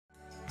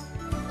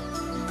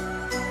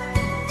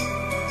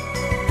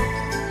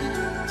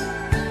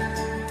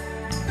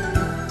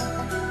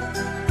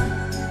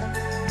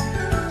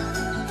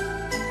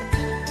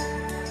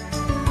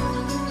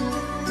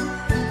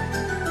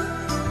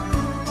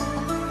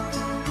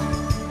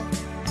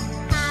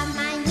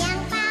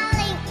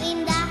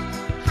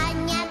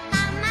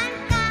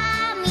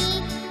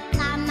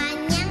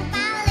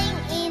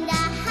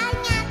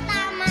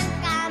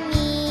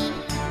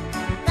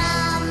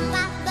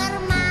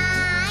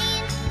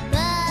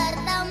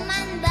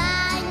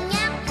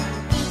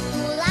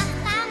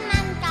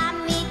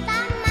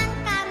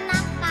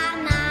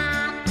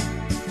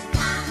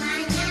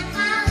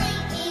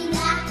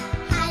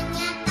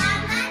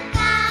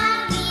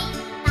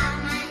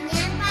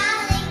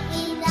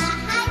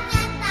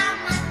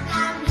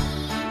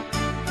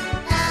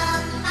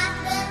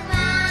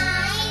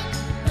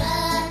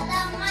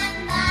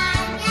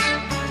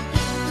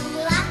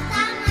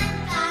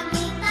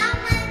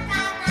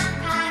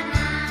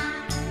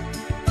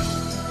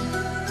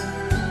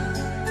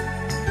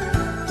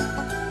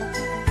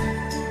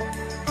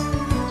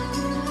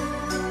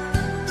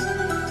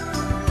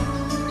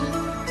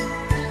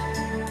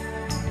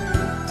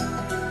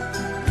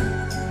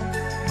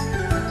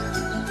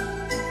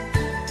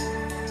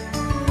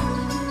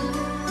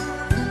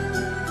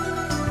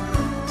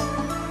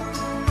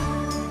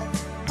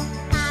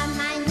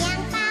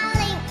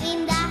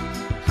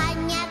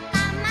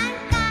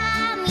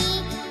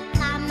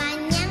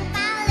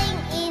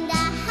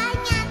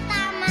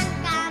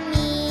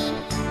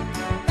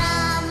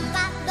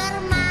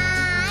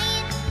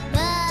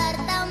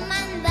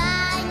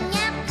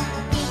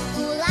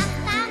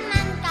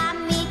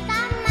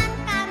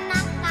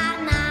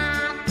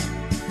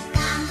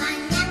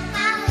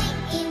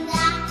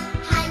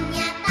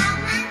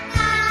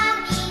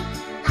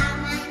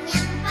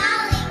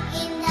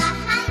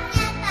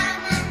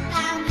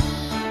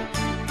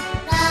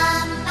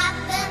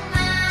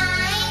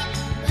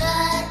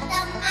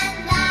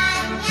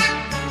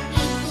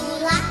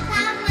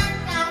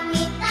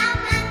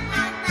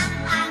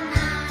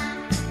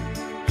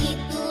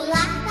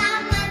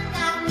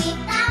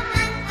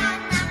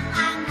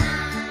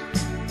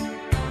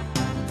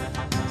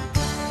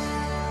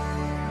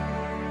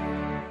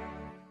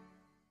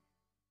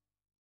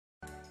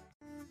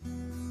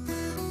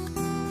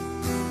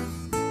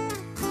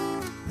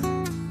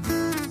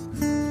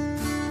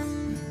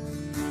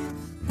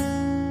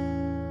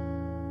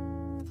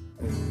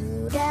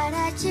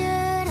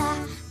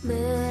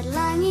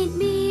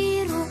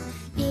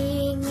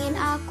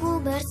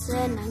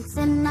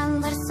senang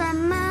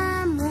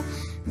bersamamu,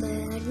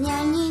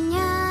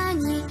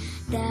 bernyanyi-nyanyi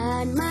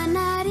dan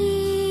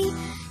menari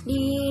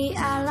di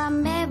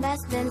alam bebas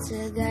dan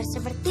segar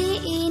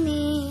seperti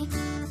ini.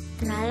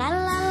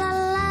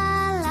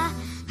 Tralalalala,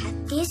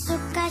 hati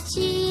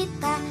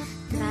sukacita.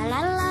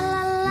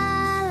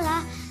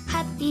 Tralalalala,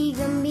 hati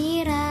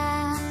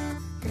gembira.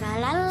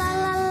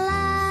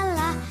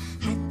 Tralalalala,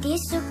 hati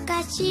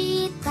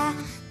sukacita.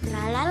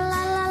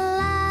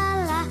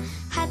 Tralalalala,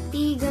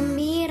 hati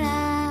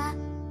gembira.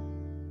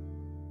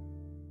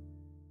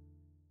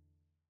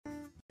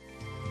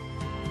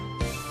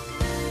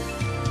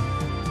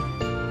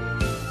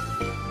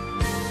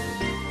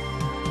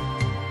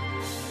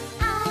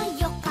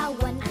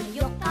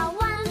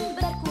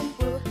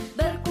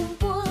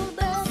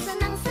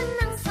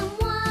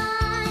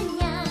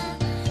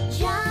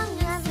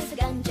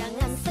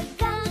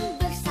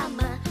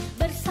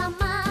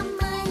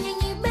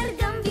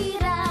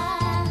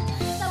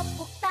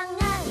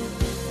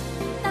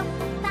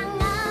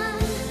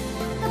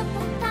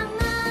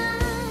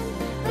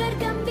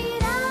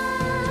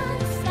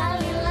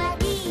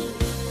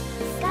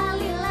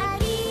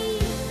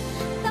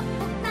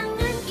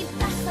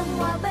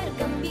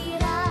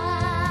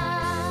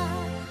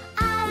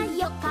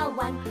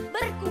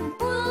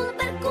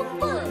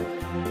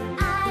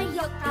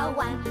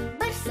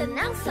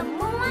 Bersenang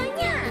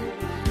semuanya.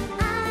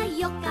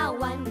 Ayo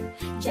kawan,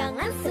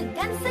 jangan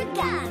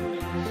segan-segan.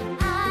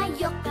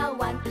 Ayo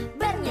kawan,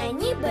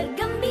 bernyanyi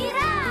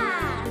bergembira.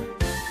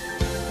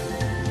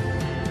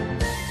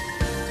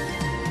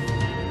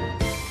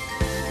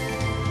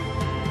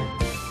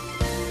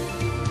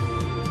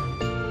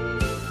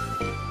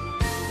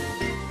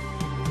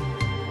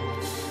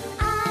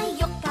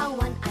 Ayo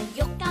kawan,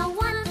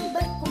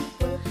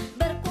 berkumpul,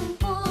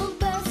 berkumpul,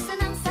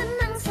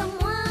 bersenang-senang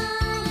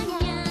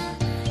semuanya.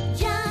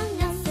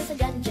 Jangan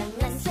segan,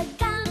 jangan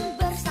segan,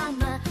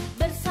 bersama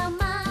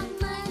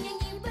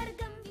menyanyi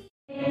bergembira.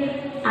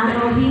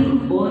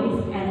 Rahim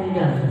boys and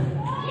girls.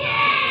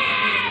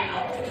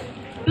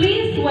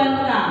 Please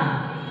welcome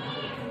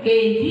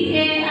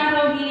KGA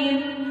Rahim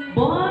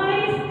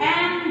boys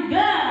and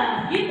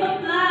girls. Give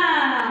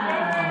applause.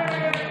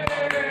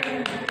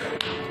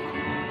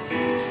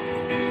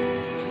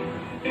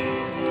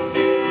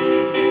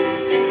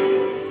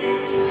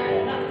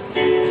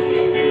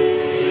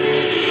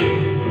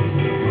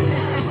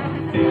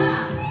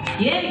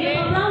 Yeah, give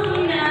applause,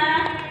 Nina.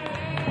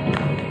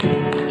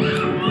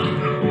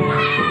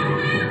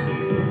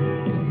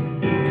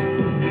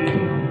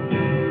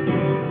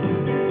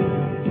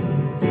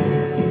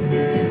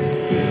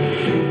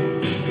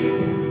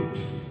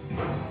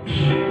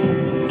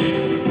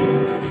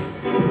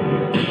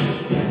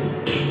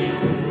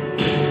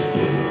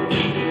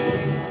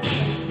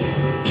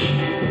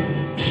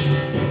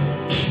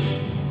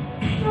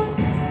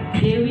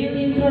 They will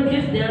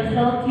introduce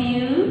themselves to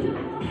you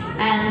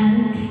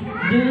and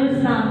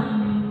do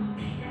some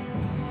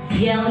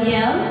yell.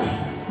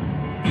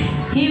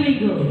 Here we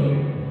go.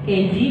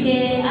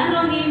 KGA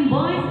Rahim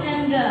boys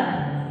and girls.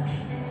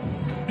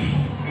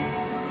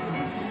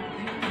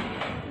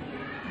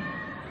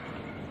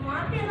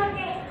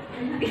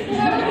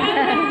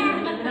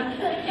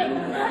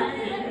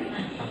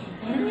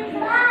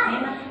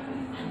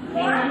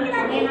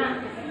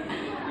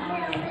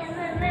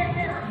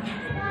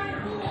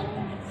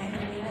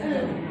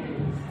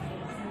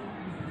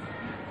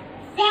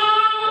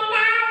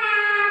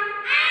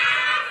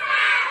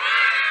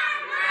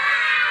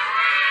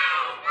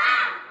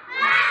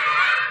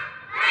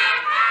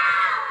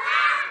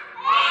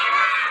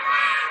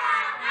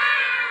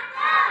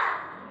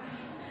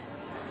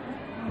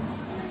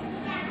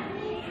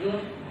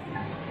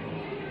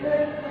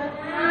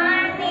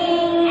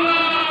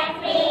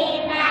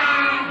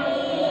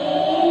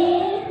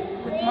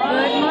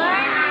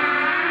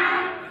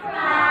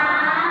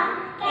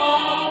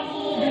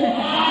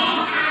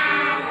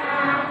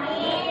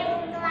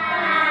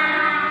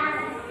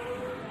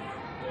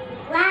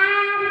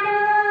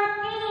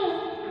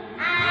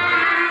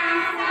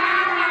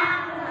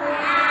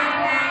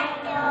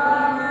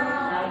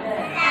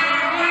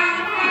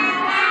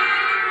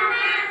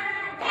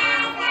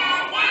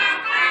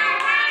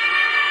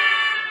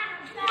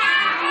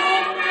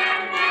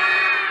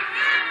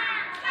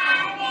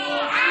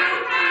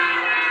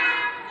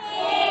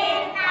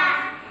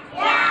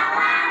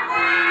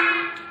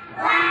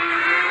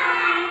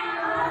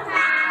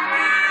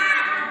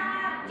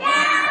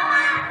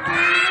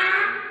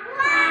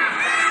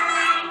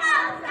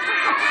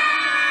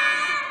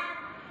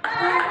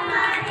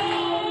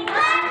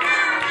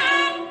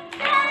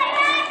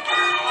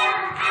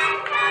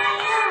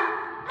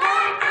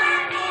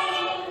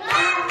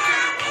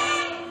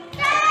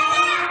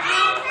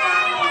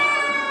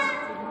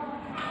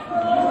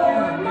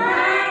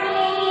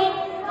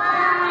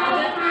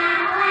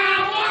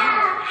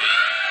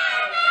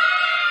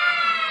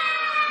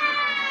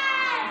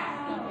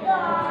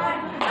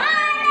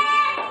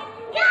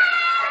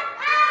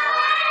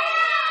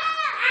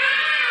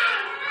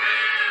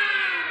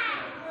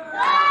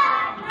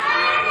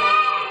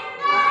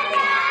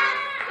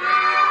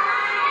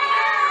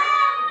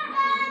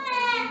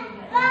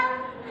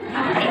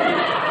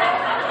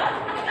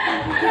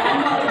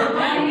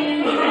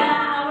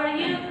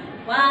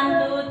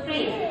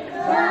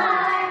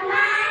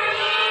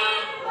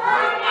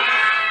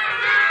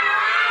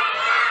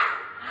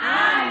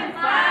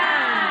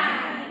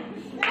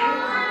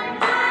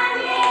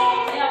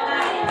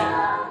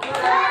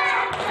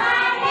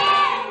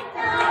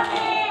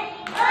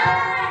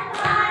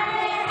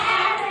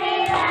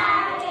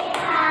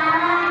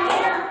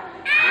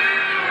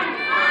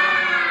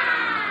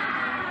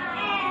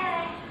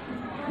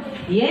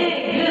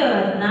 Yeah,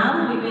 good.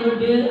 Now we will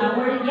do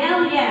our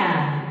yell.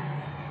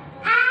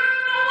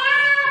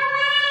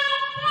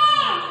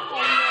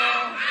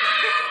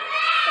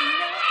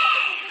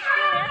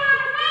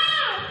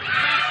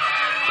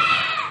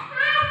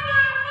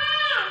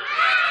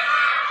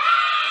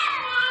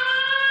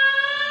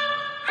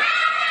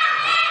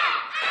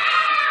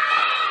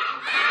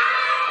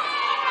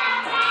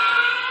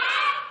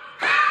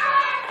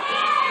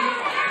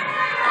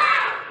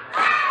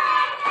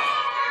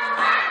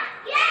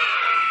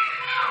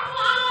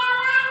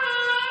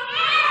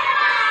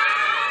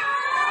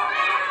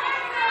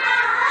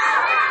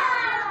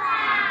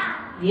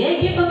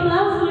 Yeah, give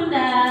applause,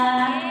 Bunda.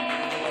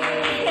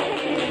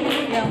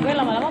 Ya, gue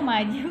lama-lama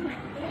maju.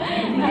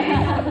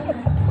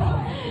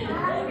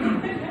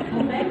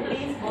 Move back,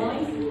 please,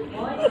 boys.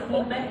 Boys,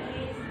 move back,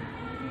 please.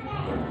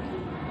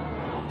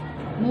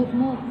 Move.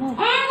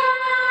 Hello,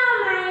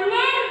 my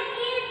name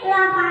is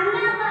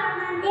Lavana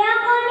Parmantia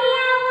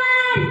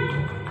Kurniawan.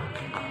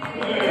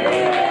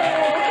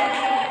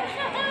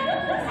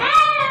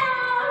 Hello,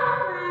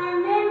 my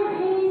name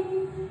is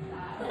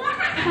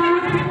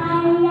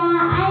Safaya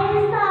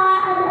Aisyah.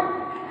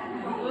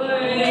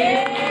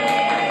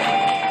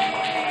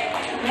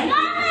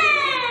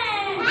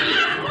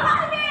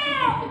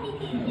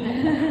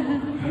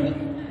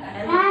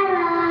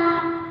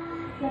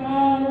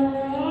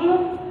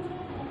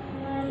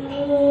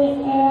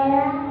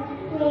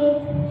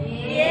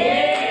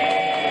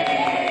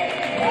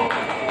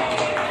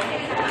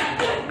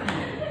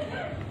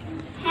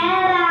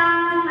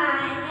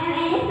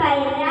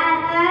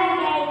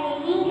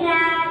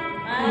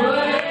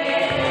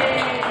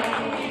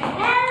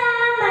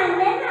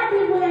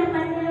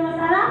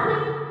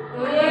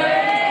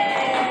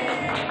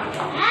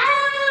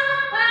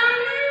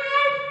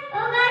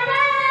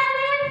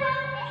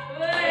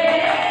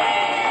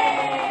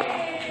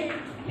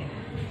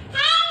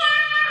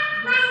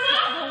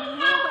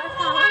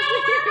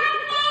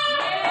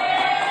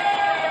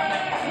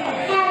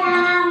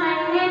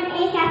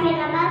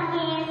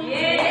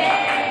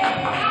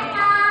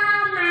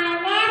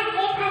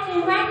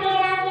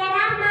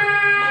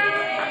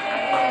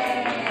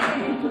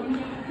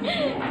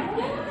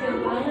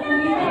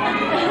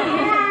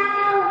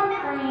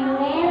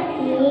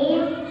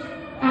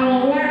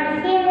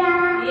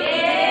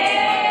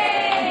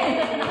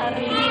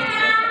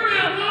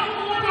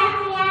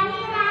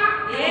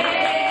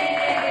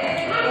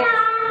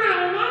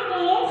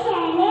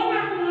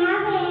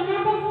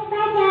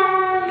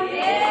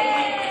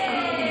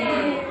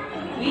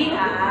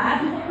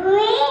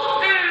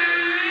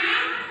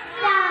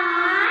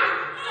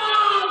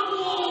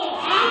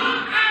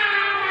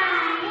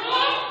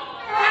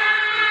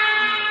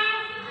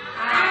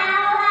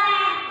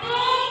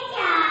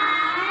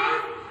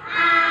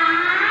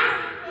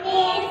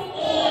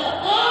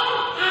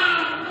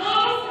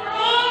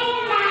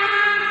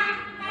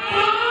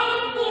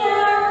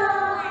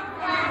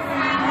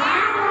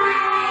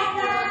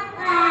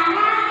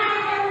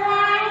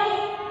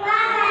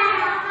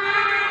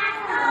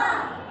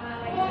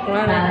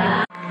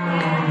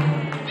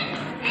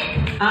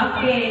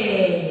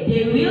 Okay,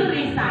 they will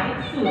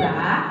recite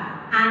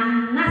surah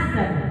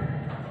An-Nasr.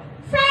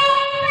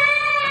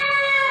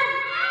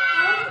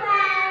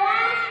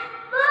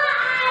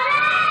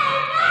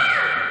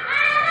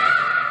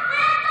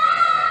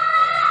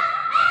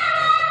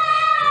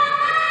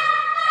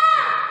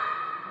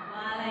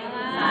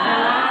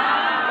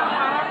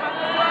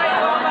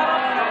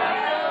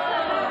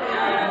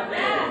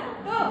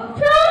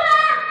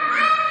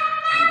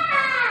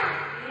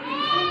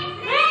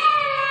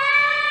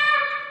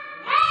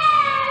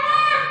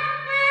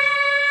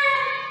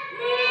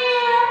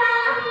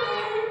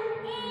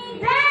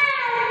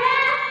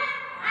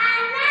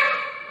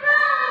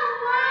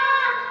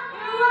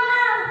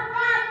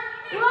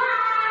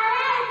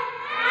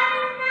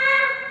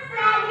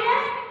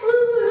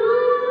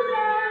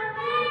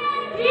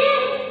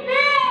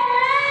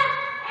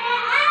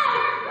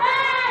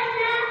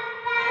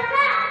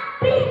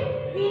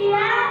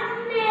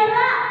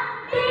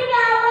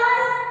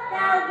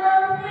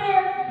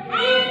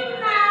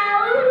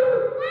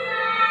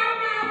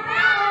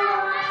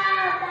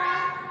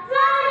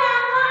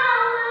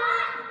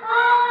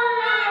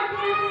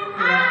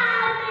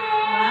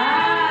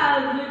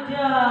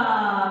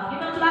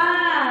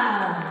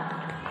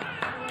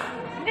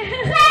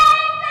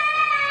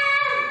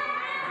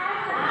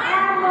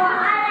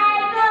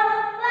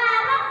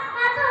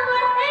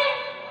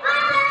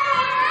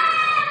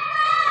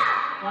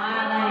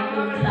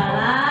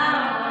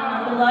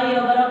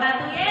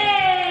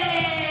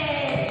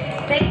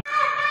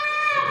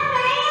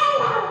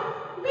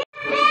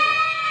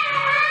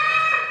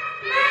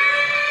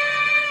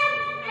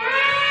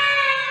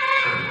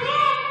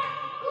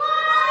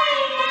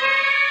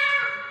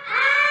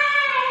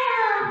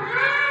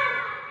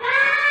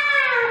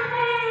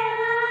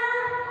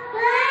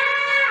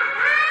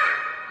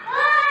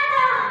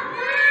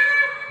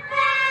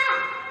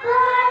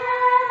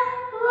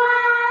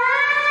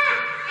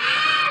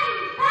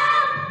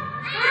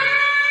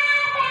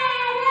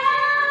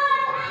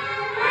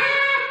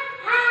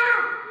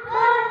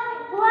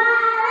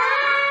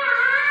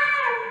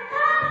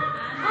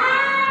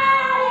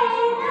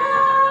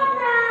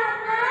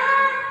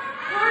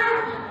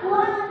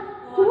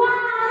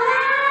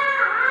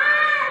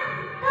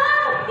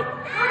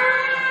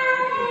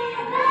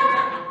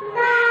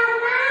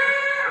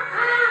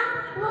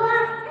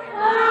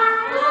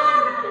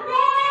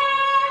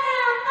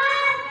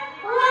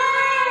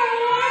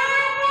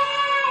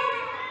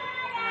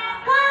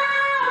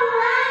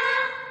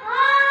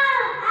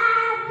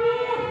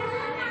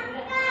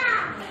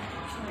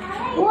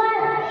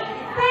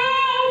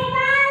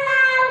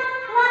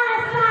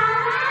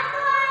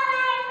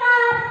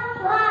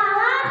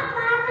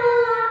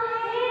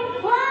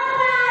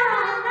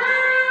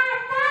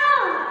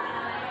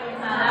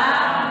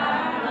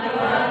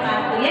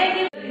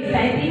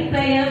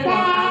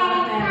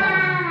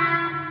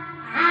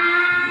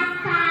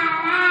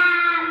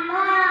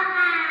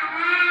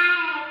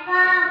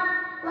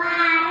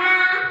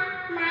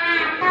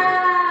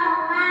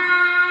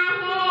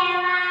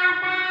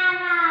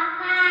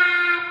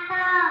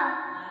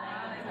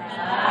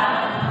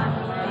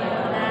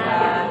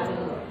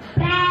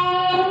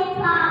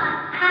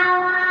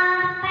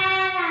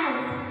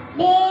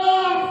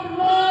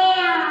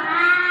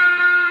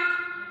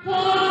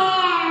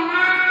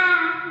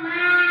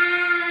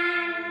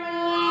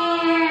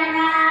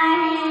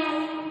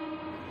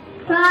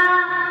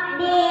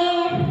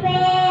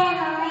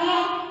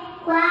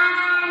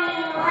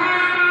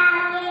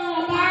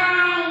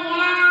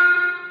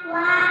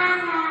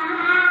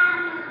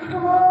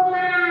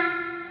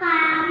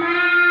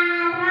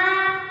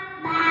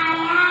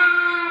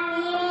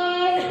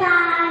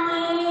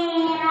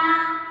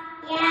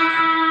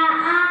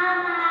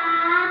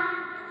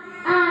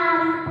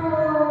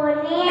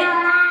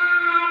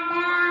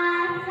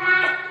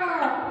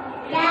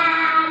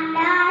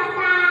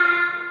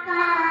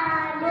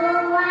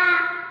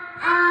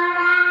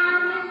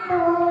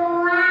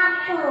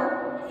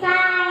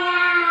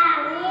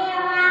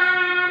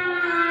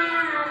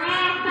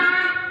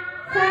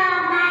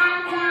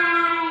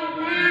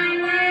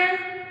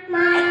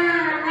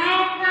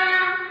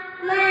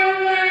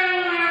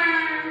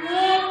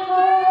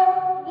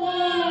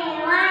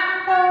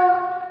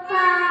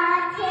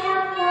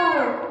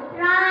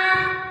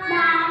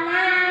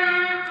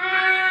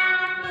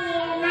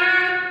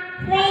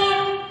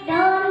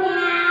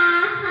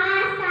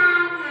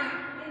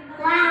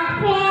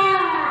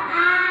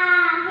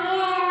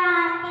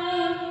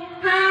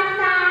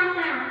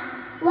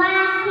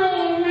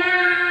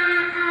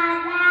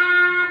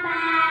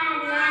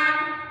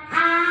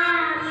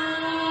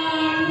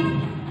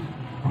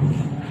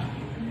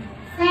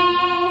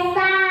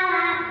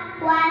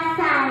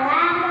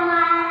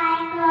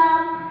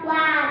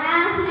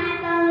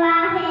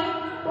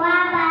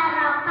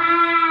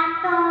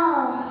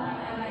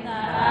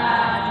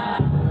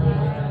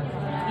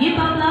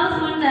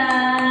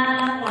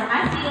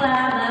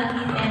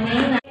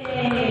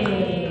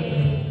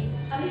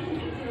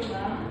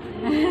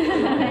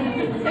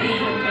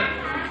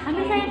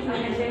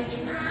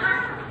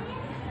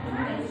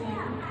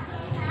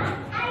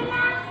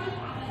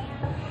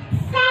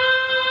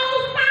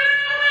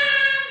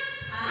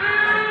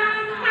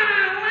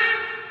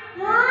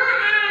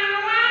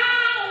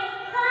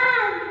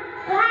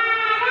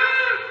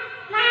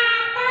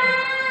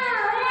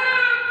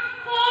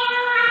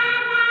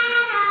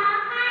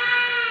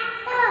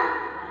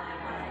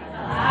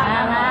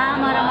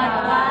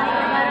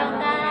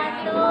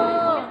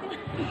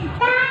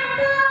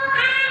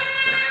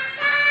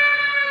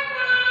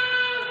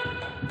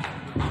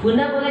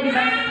 Bunda boleh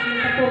dibantu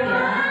sambil tepuk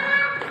ya.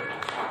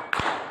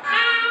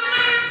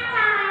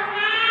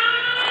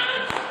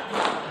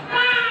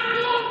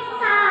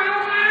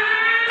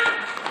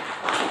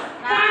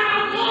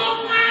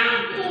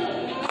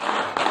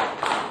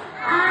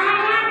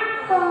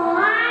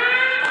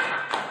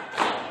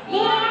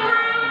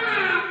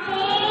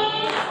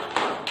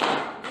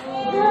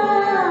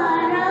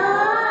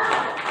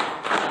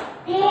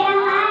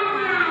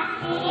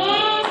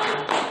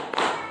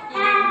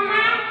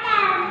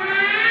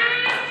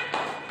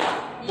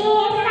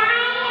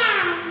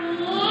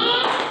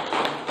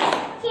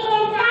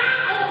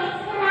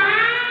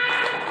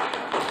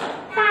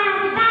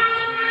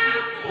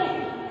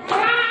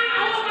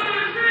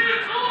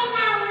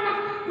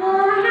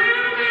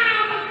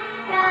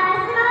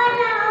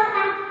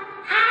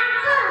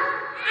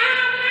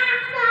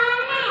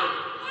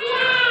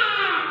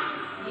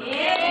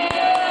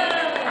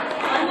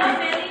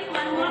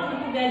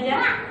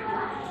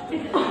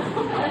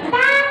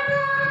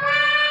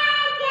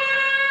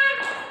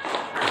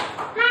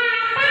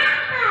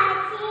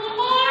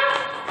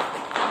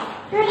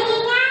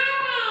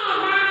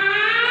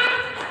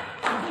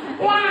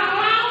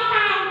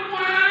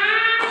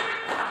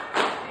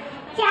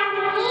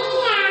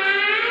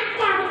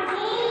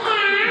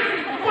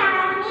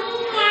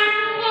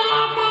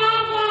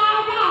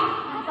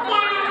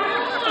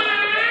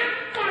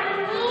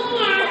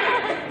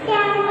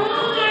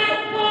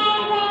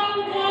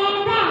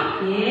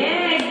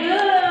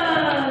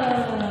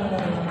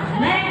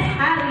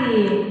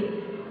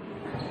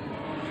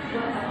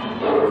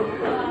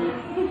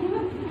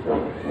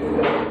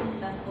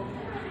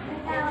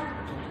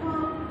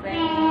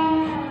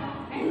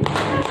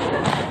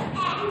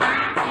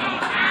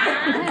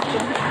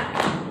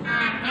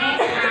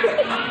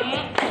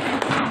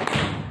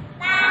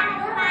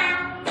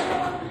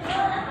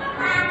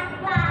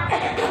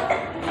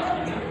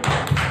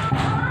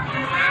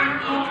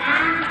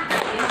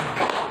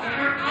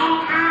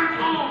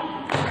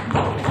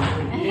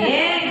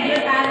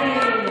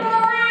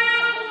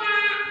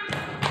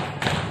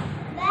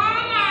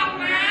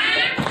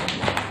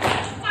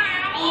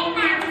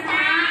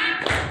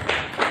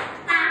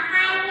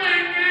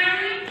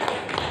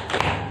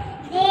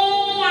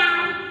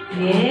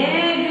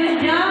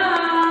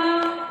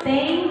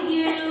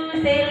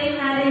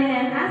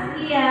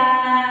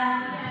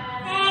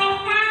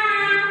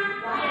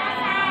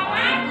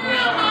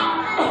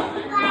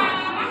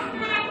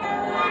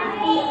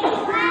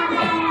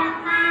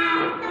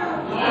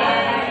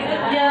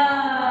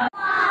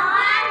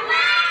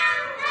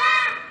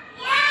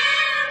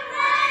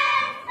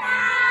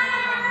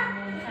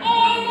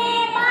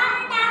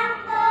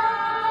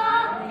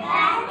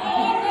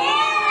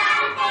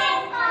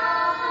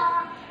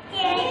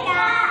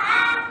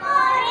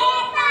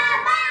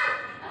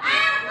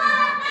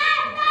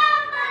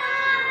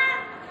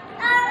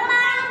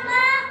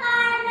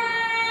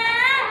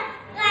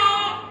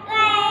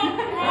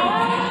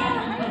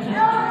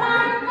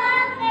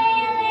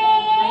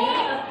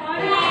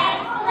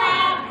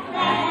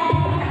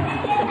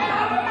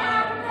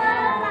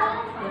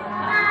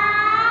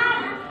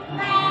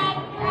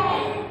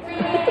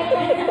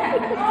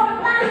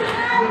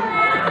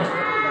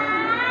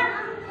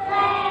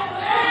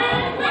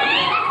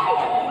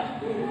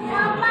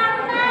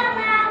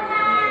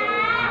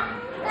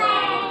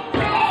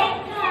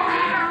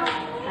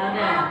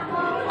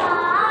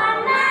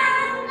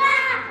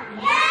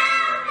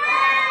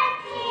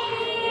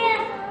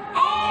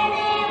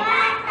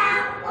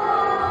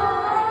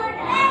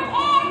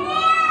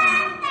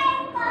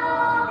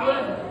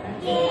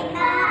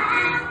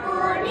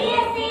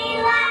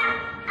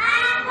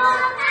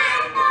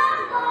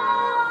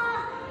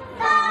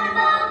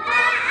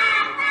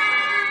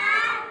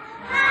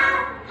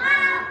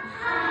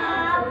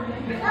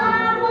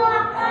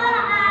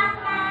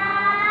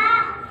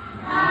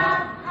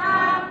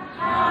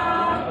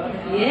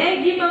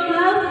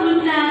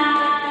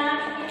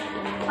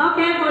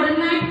 Okay, for the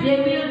next they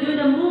will do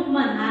the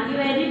movement. Are you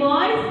ready,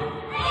 boys?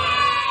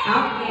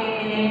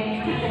 Okay.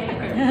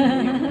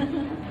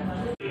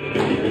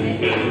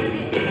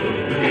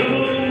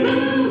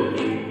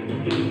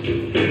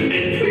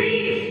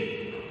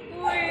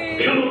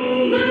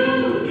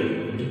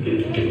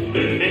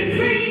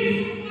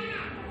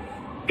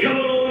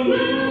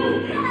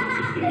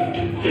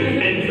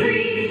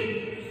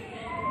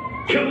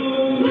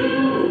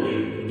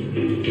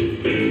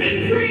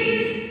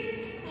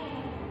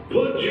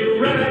 Put your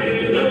right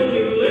hand on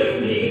your left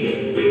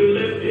knee, your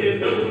left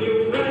hand on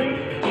your right.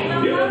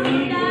 Your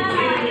knees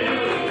and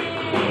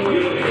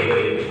your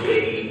hands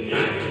stay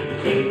tight.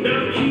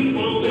 Now keep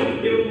on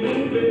with your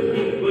movement,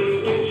 but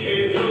switch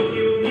hands on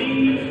your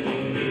knees.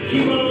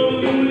 Keep on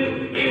moving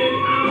in and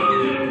out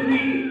till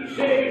we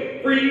say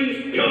freeze.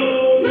 Come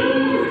on,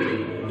 move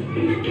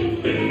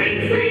and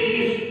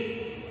freeze.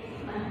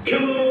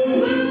 Come on,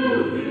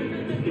 move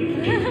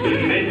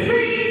and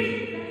freeze.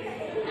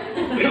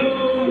 Come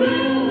on,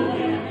 move.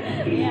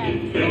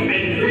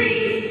 And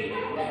freeze.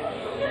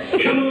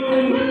 Come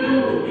on,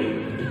 move.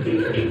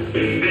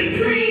 And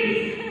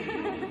freeze.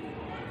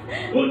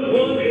 Put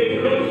one hand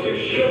across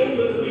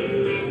shoulder,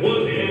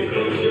 one hand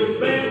across your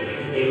back.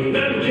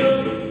 Now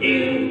jump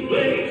in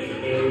place.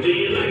 Do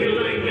you like it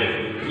like that?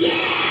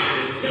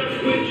 Yeah! Now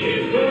switch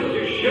hands across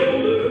your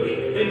shoulder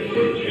and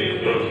switch hands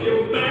across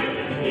your back.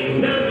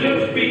 Now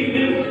just be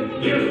new,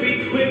 just be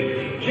quick,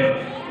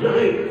 just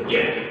like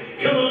that.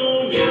 Come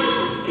on,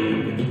 jump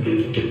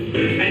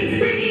and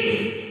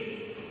freeze.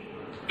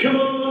 Come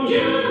on,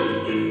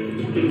 jump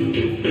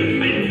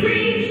and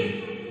freeze.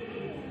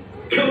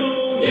 Come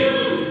on,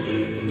 jump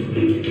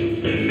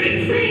and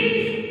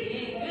freeze.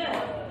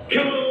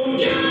 Come on,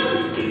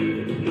 jump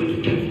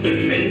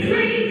and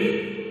freeze.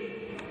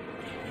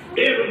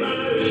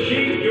 Everybody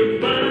shake your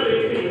body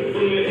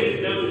from your head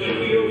down to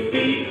your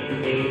feet.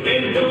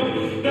 And don't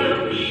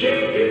stop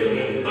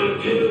shaking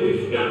until we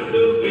stop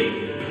the beat.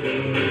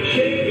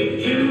 Shake it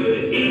to the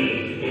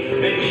east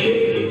and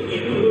shake it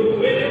to the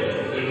west.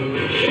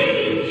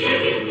 Shake it,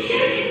 shake it,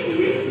 shake it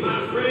with my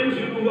friends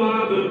who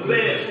are the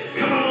best.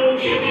 Come on,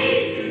 shake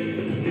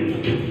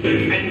it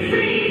and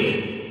freeze.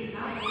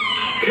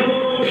 Come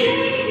on,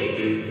 shake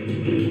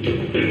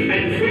it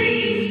and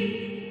freeze.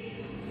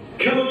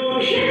 Come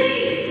on, shake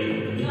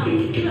it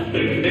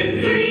and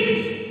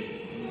freeze.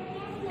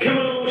 Come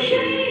on,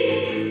 shake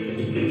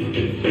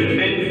it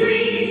and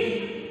freeze.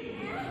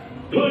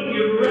 Put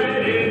your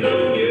right hand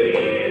on your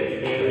head,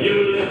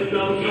 your left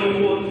on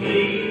someone's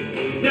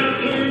knee. Now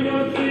turn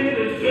once in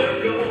a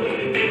circle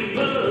and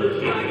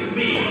buzz like a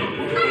bee.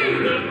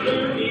 Now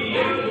turn the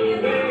other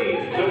way,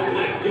 don't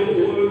let go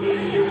worry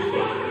your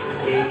spot.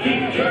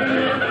 Keep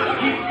turning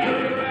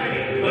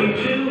right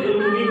until the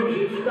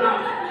music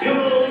stops. Come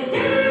on,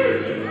 turn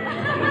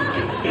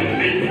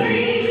and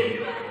freeze.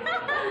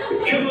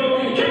 Come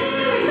on,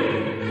 turn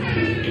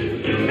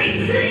and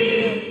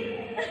freeze.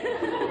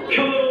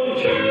 Come on,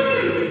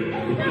 turn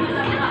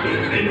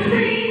and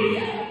freeze.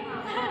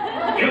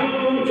 Come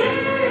on,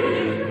 turn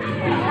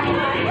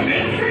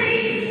and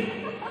freeze.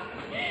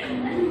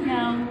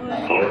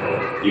 All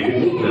right, you can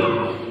move now.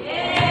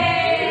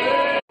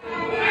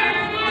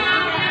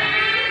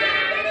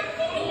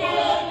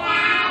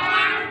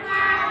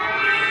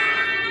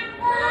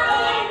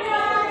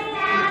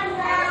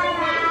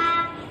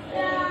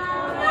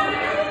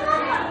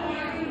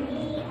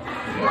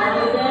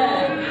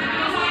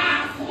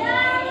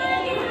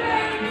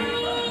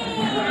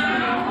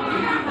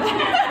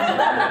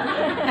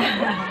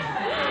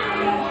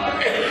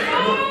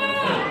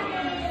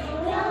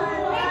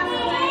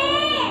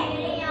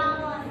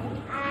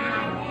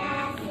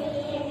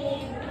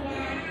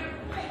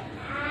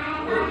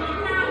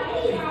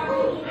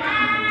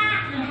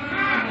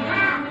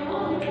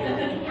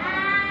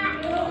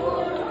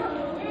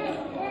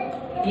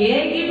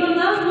 Yeah, give them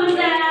love,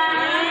 Bunda.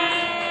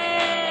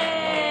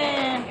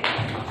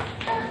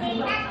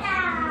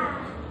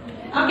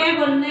 Okay,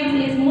 for next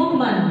is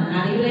movement.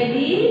 Are you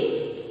ready?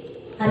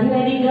 Are you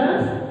ready,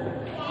 girls?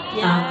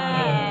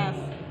 Yes.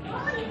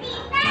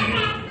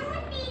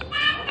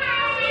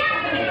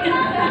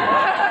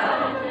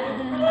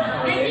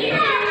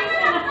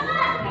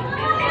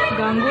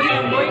 Ganggu ya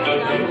boy,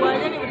 ganggu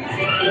aja nih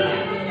berisik.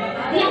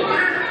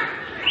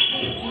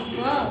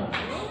 Wow.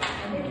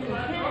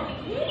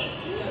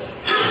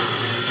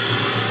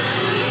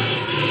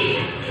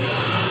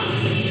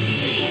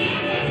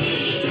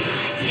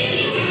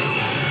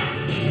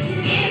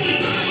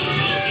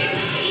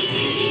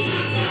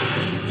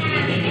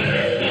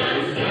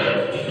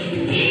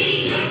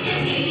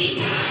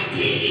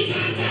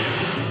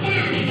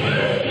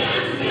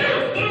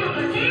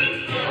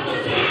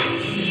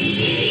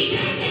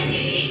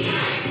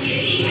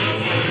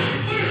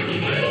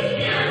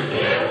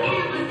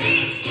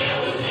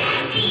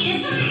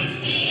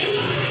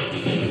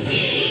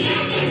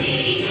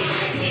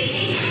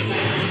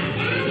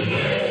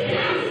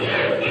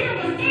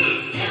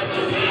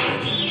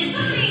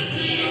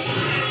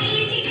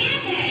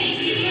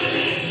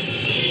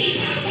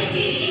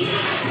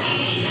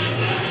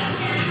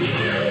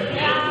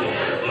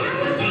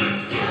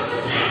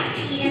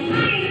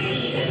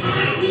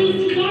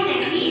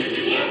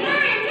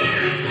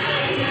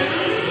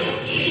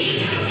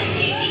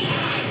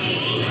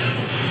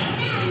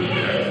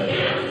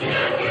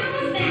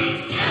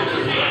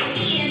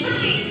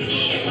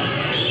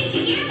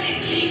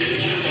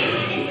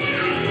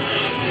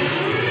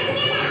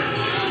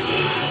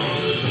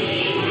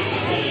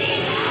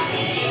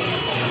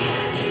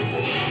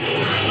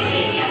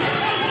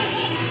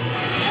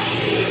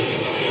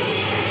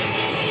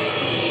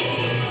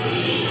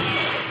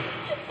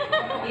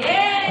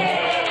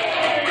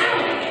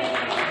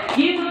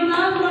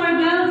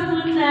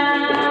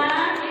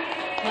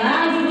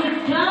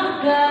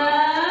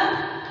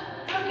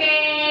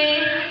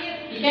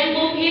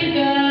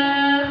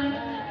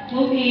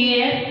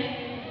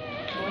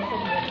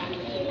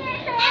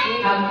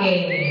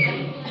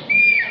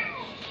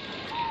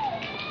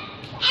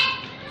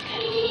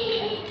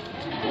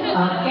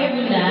 Okay,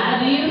 Bunda.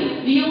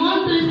 Do you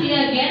want to see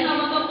again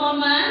our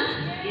performance?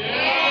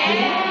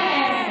 Yes.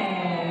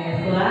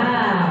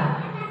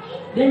 Wow.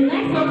 The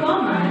next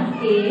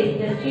performance is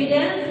the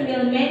students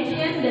will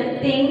mention the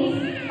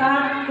things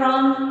start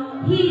from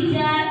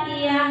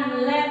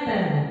hijaiyah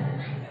letter.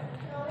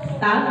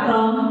 Start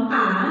from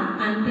A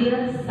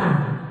until Sa.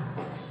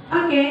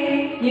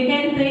 Okay, you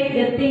can take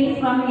the things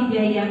from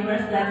hijaiyah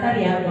first letter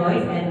ya,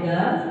 boys and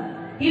girls.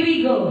 Here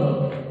we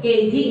go.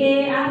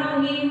 KGA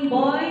Rahim,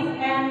 boys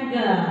and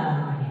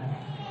girls.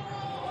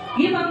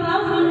 Give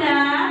applause, Bunda.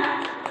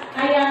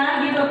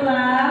 Ayah, give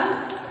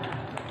applause.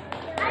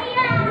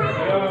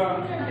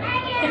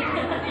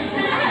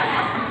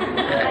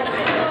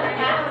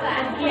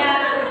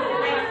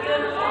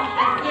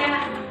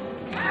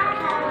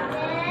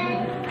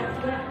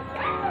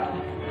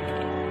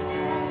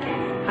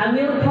 I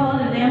will call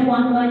them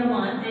one by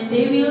one, and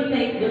they will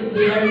take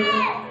their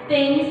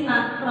things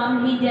not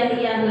from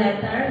hijaiyah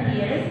letter.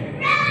 Here,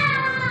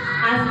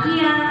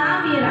 Askia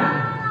Amira,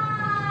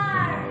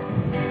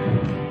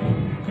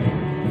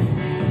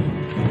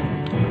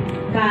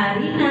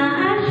 Karina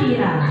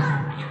Ashira.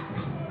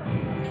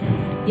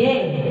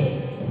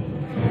 Yeah.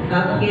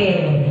 Okay.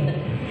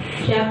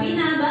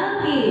 Syafina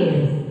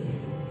Balkis,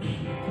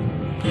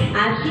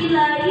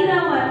 Ashila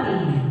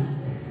Irawati,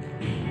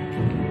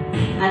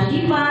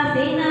 Ashifa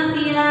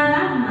Zainafira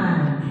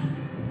Rahman,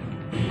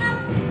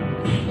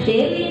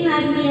 Shelin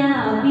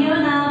Agnia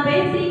Fiona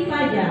Basic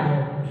Fajar,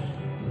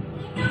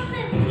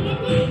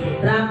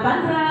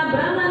 Rapandra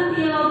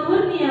Bramantio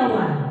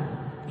Kurniawan,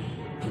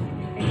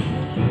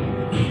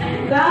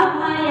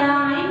 Gavmaya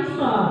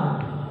Insor,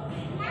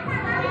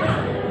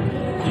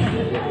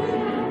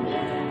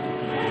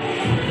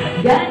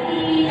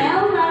 Gani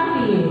El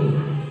Rafi,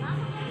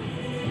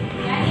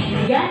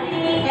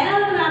 Gani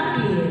El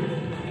Rafi,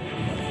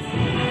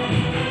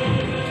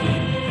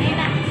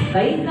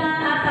 Faisa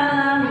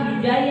Atala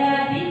Wijaya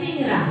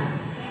Diningrat,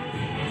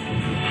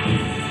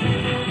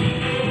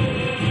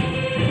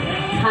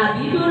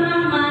 Habibur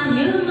Rahman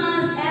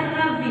Yilmaz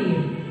Rafi,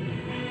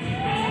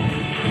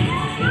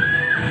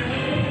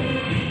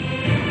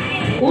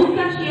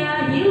 Ukasya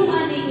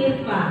Hilwani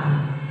Irfan.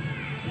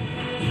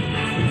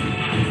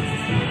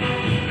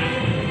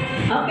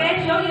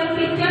 Okay, show your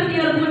picture to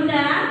your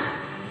Bunda.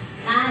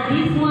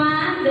 This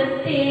one,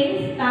 the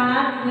things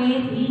start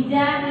with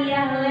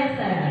hijaiyah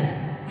letter.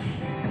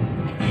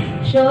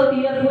 Show to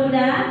your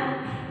Bunda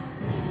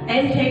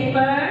and shake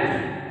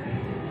first.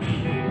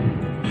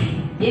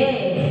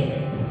 Yeah,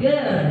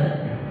 good.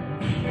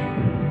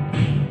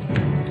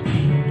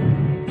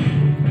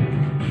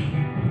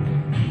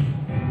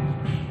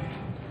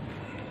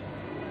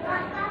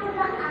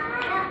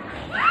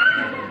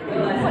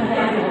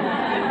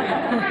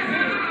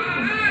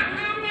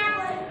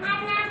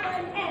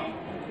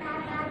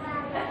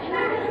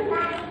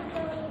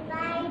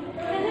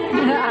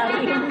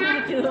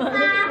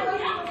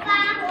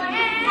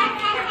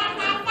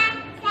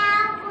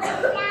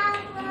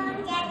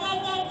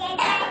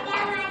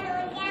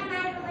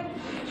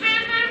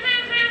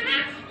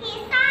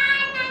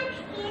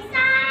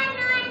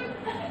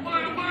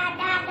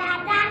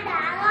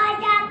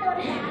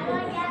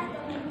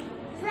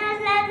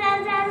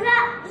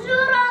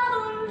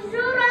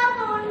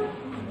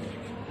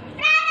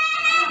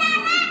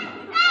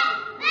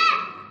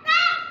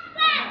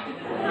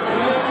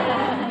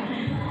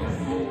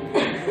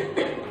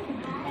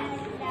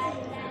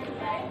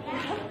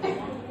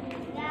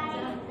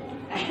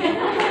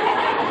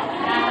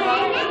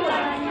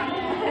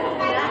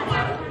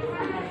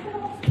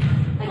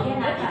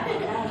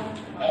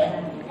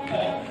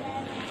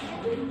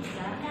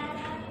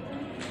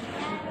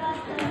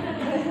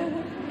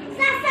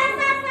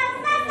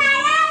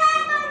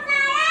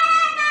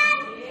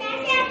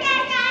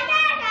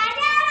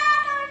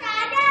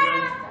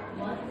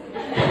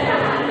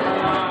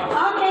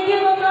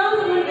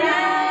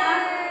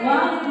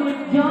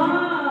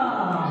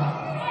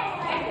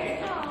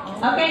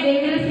 Okay, they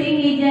will sing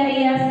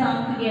hijaiyah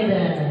song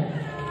together.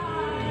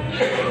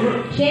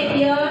 Shake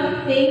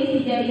your things,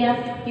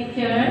 hijaiyah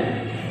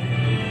picture.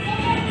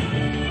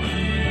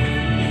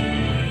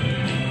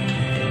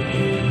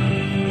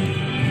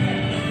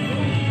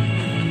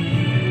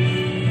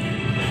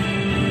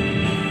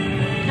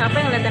 Siapa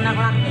yang lihat anak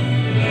laki?